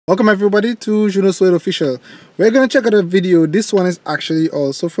Welcome everybody to Junosuede official. We're gonna check out a video. This one is actually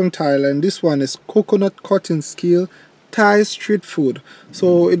also from Thailand. This one is coconut cotton skill Thai street food.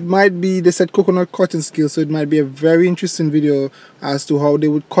 So it might be, they said coconut cotton skill, so it might be a very interesting video as to how they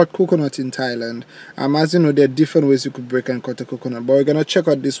would cut coconut in Thailand. As you know, there are different ways you could break and cut a coconut, but we're gonna check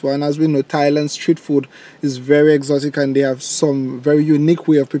out this one. As we know, Thailand street food is very exotic and they have some very unique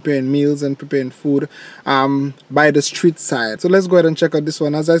way of preparing meals and preparing food by the street side. So let's go ahead and check out this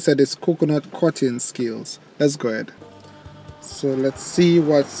one. As I said, it's coconut cutting skills. Let's go ahead. So let's see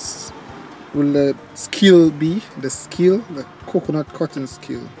what's will the skill be. The coconut cutting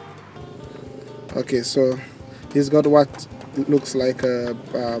skill. Okay, so he's got what looks like a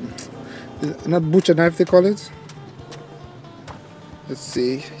not butcher knife they call it. Let's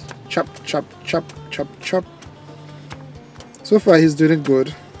see. Chop chop chop chop chop. So far he's doing it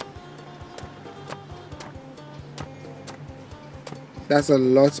good. That's a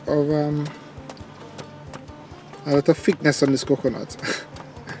lot of thickness on this coconut.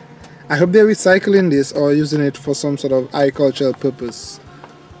 I hope they're recycling this or using it for some sort of agricultural purpose.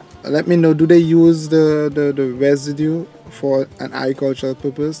 Let me know, do they use the residue for an agricultural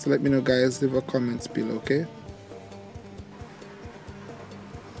purpose? Let me know, guys. Leave a comment below, okay?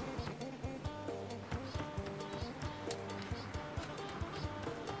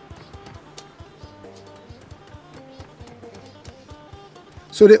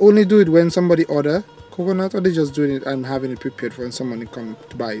 So they only do it when somebody order coconut, or they just doing it and having it prepared for when somebody come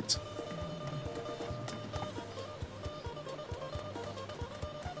to buy it?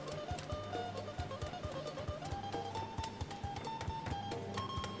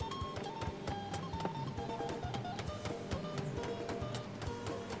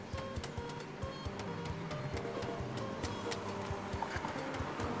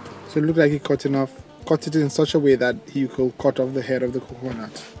 So it looked like he cut it in such a way that he could cut off the head of the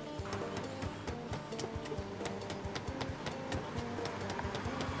coconut.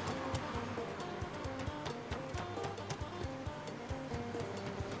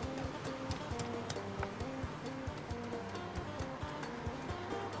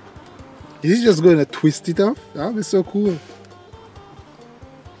 Is he just going to twist it off? That would be so cool.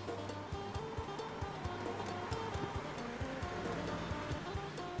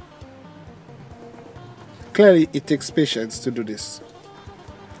 Clearly, it takes patience to do this.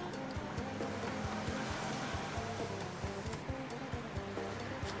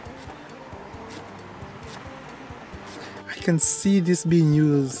 I can see this being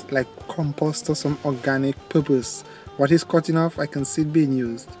used like compost or some organic purpose. What he's cutting off, I can see it being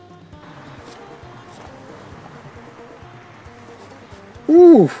used.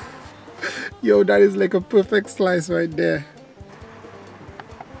 Ooh! Yo, that is like a perfect slice right there.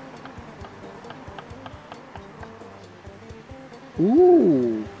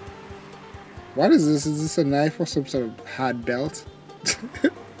 Ooh! What is this? Is this a knife or some sort of hard belt?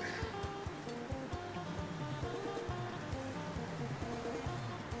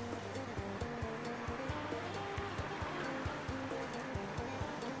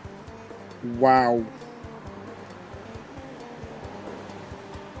 Wow.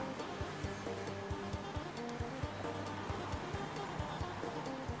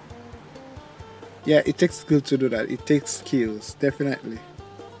 Yeah, it takes skill to do that. It takes skills, definitely.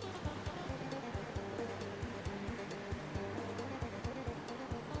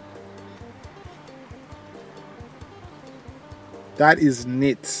 That is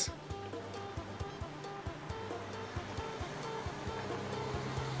neat.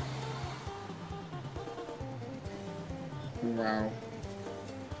 Wow.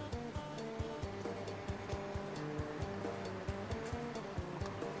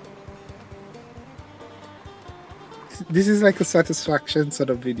 This is like a satisfaction sort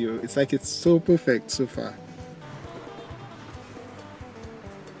of video. It's like it's so perfect so far.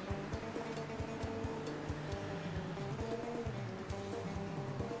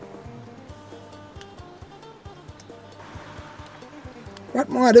 What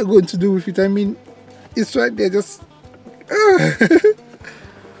more are they going to do with it? I mean, it's right there, just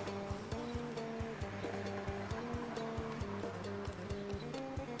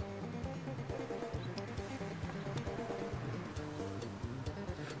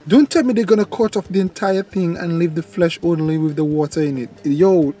Don't tell me they're gonna cut off the entire thing and leave the flesh only with the water in it.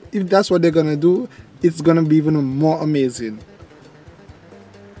 Yo, if that's what they're gonna do, it's gonna be even more amazing.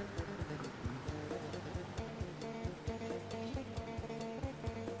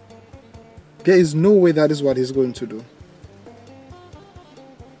 There is no way that is what he's going to do.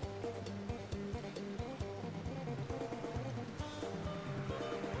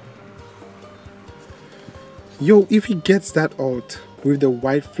 Yo, if he gets that out, with the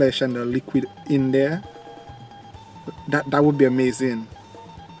white flesh and the liquid in there. That would be amazing.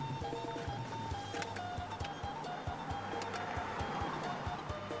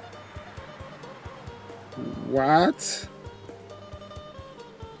 What?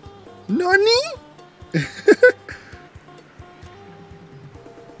 Nani?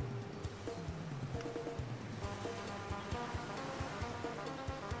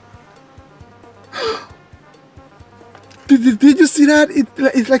 Did you see that?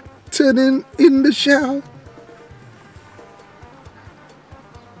 It's like turning in the shell.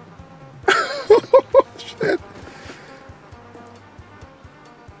 Oh, shit.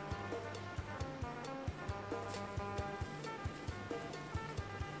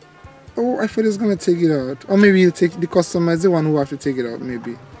 Oh, I thought he was gonna take it out. Or maybe he'll take the customer is the one who have to take it out,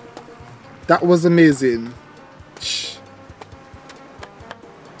 maybe. That was amazing.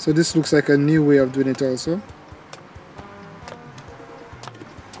 So this looks like a new way of doing it also.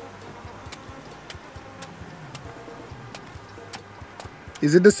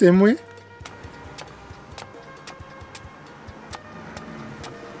 Is it the same way?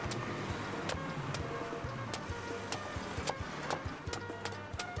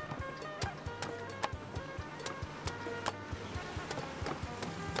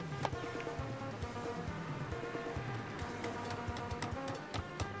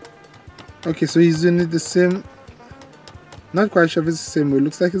 Okay, so he's doing it the same. Not quite sure if it's the same way.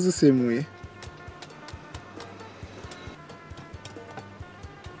 Looks like it's the same way.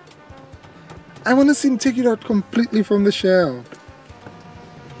 I want to see him take it out completely from the shell.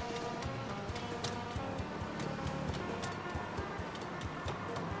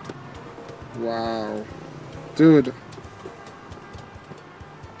 Wow. Dude.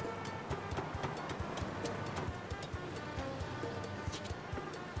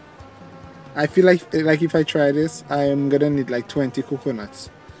 I feel like if I try this, I am gonna need like 20 coconuts.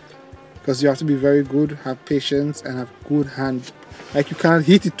 Because you have to be very good, have patience, and have good hand. Like you can't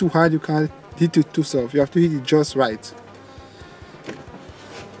hit it too hard, you can't hit it too soft. You have to hit it just right.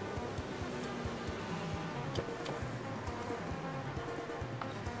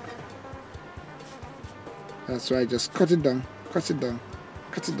 That's right, just cut it down, cut it down,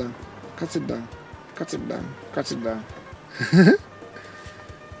 cut it down, cut it down, cut it down, cut it down.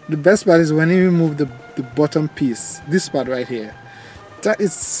 The best part is when you remove the bottom piece, this part right here. That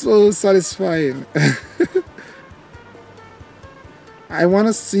is so satisfying. I want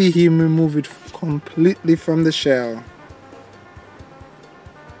to see him remove it completely from the shell.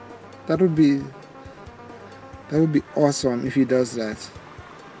 That would be awesome if he does that.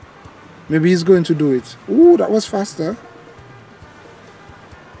 Maybe he's going to do it. Ooh, that was faster.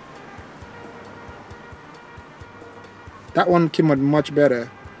 That one came out much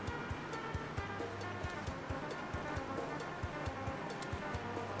better.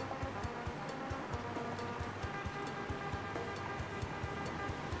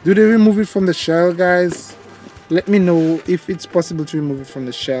 Do they remove it from the shell, guys? Let me know if it's possible to remove it from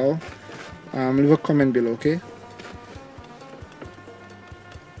the shell. Leave a comment below, okay?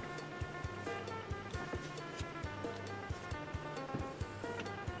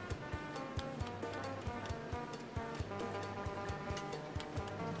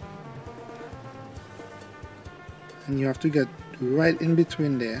 And you have to get right in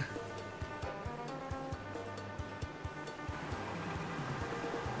between there.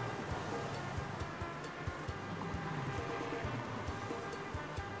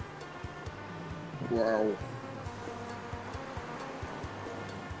 Wow.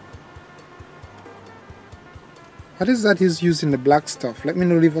 What is that he's using, the black stuff? Let me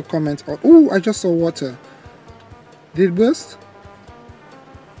know, leave a comment. Oh, I just saw water. Did it burst?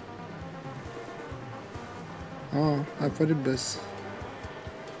 Oh, I thought it burst.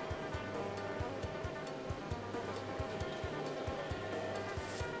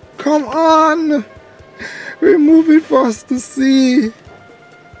 Come on! Remove it for us to see.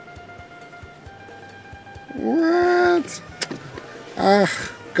 What?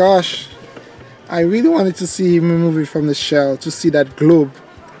 Ah, gosh. I really wanted to see him remove it from the shell, to see that globe,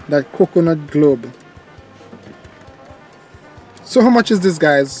 that coconut globe. So how much is this,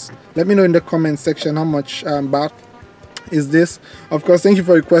 guys? Let me know in the comment section how much baht is this. Of course, thank you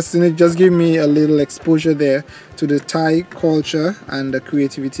for requesting it. Just give me a little exposure there to the Thai culture and the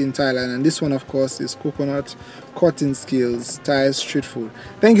creativity in Thailand. And this one, of course, is coconut cutting skills, Thai street food.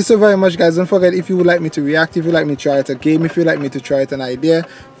 Thank you so very much, guys. Don't forget, if you would like me to react, if you would like me to try it a game, if you would like me to try it an idea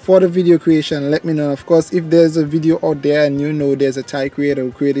for the video creation, let me know. Of course, if there's a video out there and you know there's a Thai creator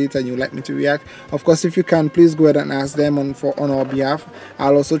who created it and you'd like me to react, of course, if you can, please go ahead and ask them on our behalf.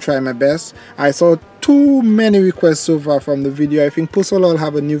 I'll also try my best. I saw too many requests so far from the video. I think Pusol will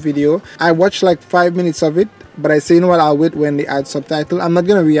have a new video. I watched like 5 minutes of it, but I say, you know what, I'll wait when they add subtitle. I'm not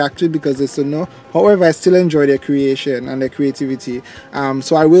gonna react to it because they still know. However, I still enjoy their creation and their creativity,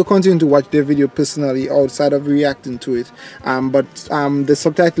 so I will continue to watch their video personally outside of reacting to it, but the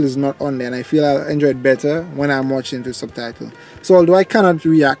subtitle is not on there, and I feel I'll enjoy it better when I'm watching the subtitle. So although I cannot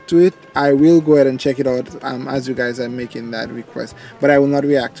react to it, I will go ahead and check it out as you guys are making that request, but I will not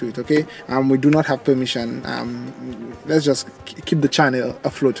react to it. Okay, we do not have permission. Let's just keep the channel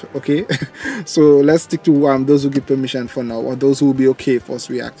afloat. Okay, so let's stick to those who give permission for now, or those who will be okay for us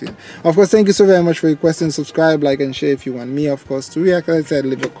reacting. Of course, thank you so very much for your questions. Subscribe, like, and share if you want me, of course, to react. As I said,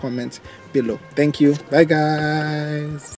 leave a comment below. Thank you. Bye, guys.